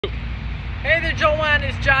Hey there, Joanne,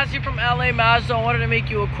 it's Jazzy from LA Mazda. I wanted to make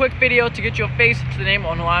you a quick video to get you a face to the name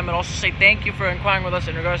on who I am and also say thank you for inquiring with us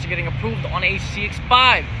in regards to getting approved on a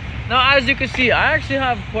CX-5. Now, as you can see, I actually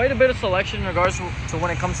have quite a bit of selection in regards to when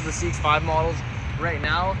it comes to the CX-5 models right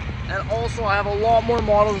now. And also, I have a lot more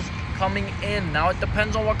models coming in. Now, it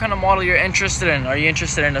depends on what kind of model you're interested in. Are you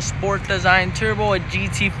interested in a sport design turbo, a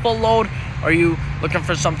GT full load? Are you looking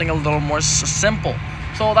for something a little more simple?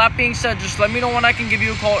 So that being said, just let me know when I can give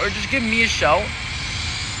you a call or just give me a shout.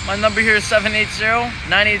 My number here is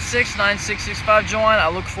 780-986-9665. Joanne, I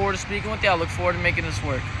look forward to speaking with you. I look forward to making this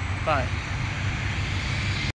work. Bye.